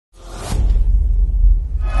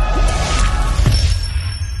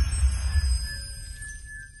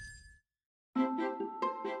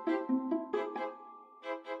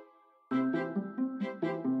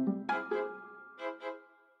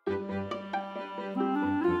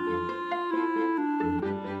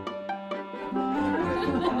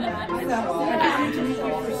I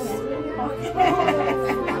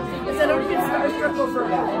don't get starstruck over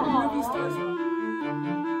movie stars.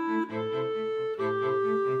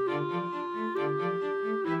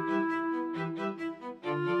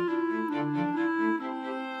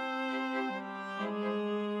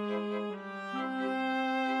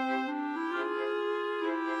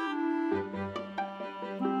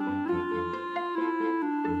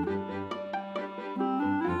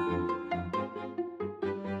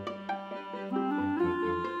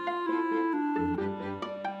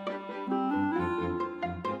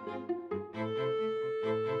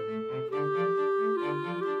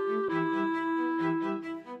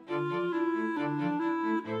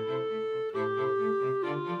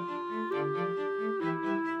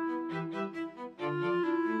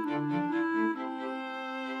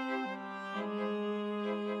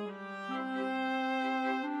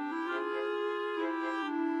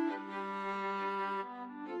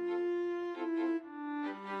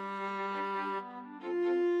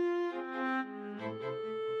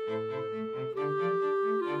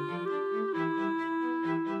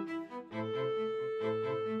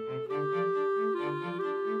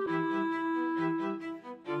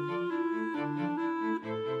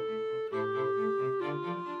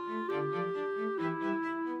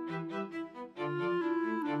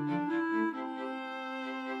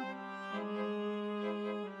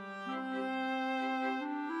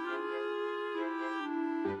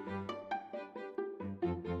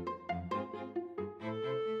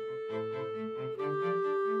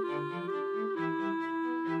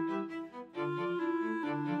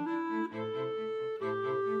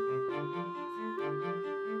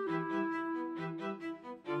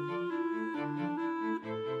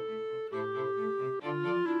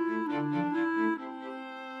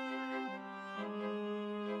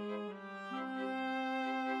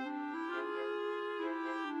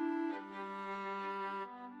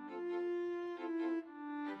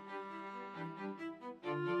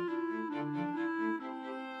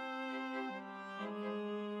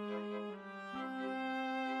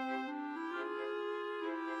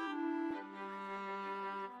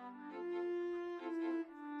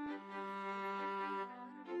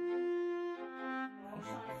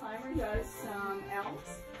 Does some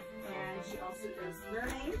elves, and she also does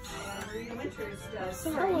mermaids, and Marina Winters does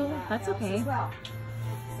that's okay. as well.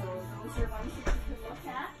 So those are ones that you can look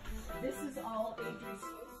at. This is all Adrian's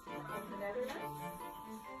from the Netherlands,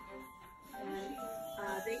 and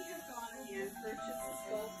they have gone and purchased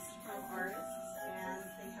sculpts from artists, and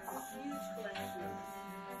they have a huge collection.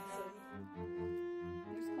 So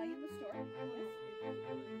there's clay in the store.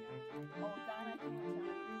 Oh, Donna, I can't tell you.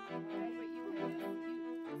 Okay, but you can.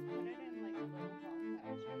 Put it in like a little ball pouch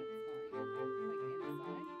and it's fine. Like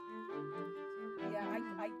inside. Yeah,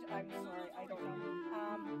 I'm sorry, I don't know.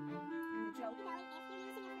 The gel.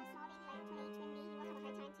 If you're using it for a small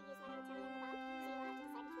baby like a 28 twin bee, you will have a hard time to use one in the tummy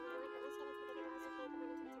and the bump. So you will have to decide which one you want. But once you get into the bigger dolls, you can put one into the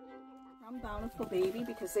tummy and the bump. From Bountiful Baby,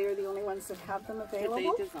 because they are the only ones that have them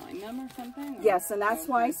available. Did they design them or something? Or? Yes, and that's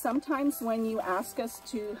why sometimes when you ask us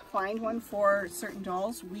to find one for certain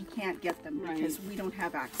dolls, we can't get them because we don't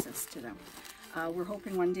have access to them. We're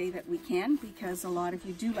hoping one day that we can, because a lot of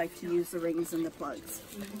you do like to use the rings and the plugs.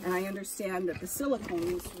 And I understand that the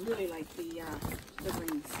silicones really like the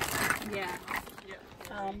rings. Yeah.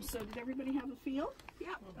 So did everybody have a feel?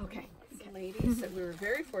 Yeah. Okay. The ladies that we were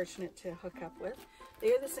very fortunate to hook up with.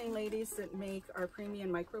 They are the same ladies that make our preemie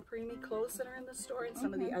and micro preemie clothes that are in the store and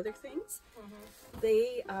some of the other things.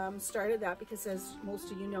 They started that because, as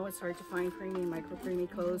most of you know, it's hard to find preemie and micro preemie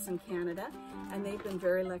clothes in Canada, and they've been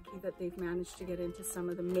very lucky that they've managed to get into some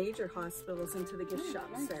of the major hospitals, into the gift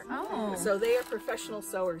shops there. So they are professional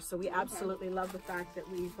sewers, so we absolutely love the fact that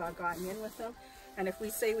we've gotten in with them, and if we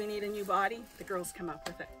say we need a new body, the girls come up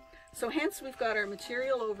with it. So hence we've got our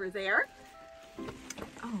material over there.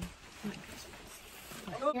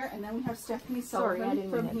 Here, and then we have Stephanie Sullivan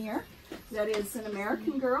from here. That is an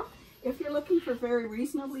American girl. If you're looking for very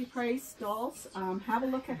reasonably priced dolls, have a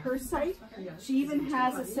look at her site. She even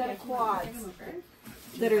has a set of quads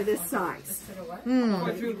that are this size.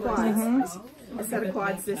 Quads. A set of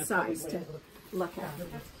quads this size to look at.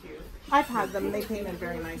 I've had them. They painted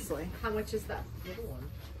very nicely. How much is that?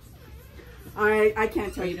 I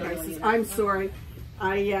can't tell you prices. I'm sorry.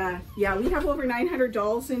 Yeah, we have over 900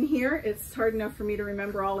 dolls in here. It's hard enough for me to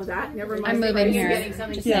remember all of that. Never mind. I'm moving here.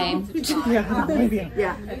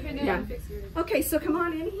 Yeah. Okay, so come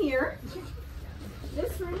on in here.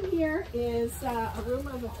 This room here is a room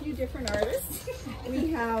of a few different artists. We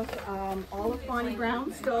have all of Bonnie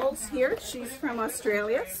Brown's dolls here. She's from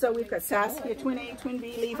Australia. So we've got Saskia, Twin A, Twin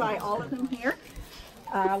B, Levi, all of them here.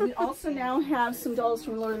 We also now have some dolls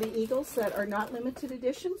from Lorelei Eagles that are not limited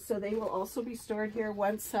edition, so they will also be stored here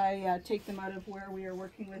once I take them out of where we are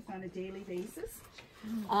working with on a daily basis.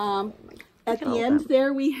 At the end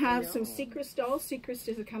there we have some Secrest dolls. Secrest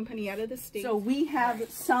is a company out of the States. So we have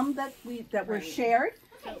some that were shared.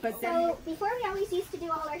 But so before we always used to do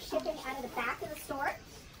all our shipping out of the back of the store,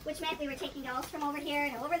 which meant we were taking dolls from over here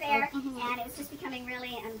and over there, and it was just becoming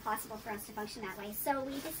really impossible for us to function that way. So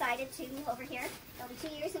we decided to move over here. It'll be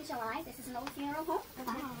 2 years in July. This is an old funeral home.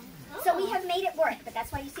 So we have made it work, but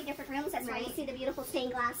that's why you see different rooms. That's why you see the beautiful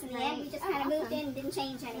stained glass in the end. We just kind of moved in and didn't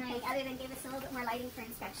change anything other than give us a little bit more lighting for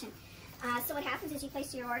inspection. So what happens is you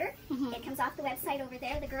place your order. It comes off the website over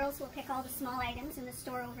there. The girls will pick all the small items in the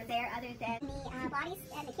store over there other than the bodies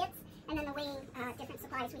and the kits, and then the weighing different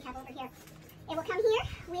supplies we have over here. It will come here.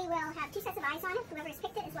 We will have 2 sets of eyes on it, whoever has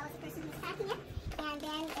picked it as well as the person who's packing it. And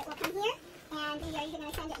then it will come here, and we are either going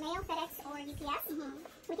to send it mail, FedEx, or UPS.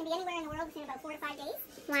 We can be anywhere in the world within about 4 to 5 days.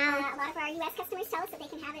 Wow. A lot of our U.S. customers tell us that they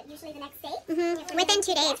can have it usually the next day. Within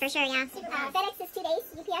 2 days, for sure, yeah. FedEx is 2 days.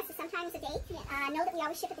 UPS is sometimes a day. Know that we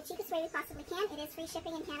always ship it the cheapest way we possibly can. It is free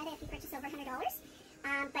shipping in Canada if you purchase over $100.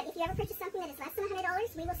 But if you ever purchase something that is less than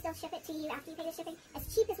 $100, we will still ship it to you after you pay the shipping as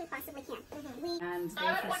cheap as we possibly can. When you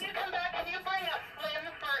come back, can you bring a Slim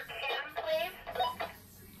for Kim, please?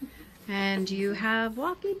 And you have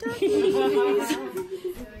walkie-talkies.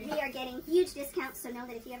 We are getting huge discounts, so know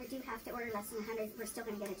that if you ever do have to order less than 100, we're still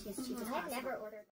going to get it to you as cheap as possible. I've never ordered.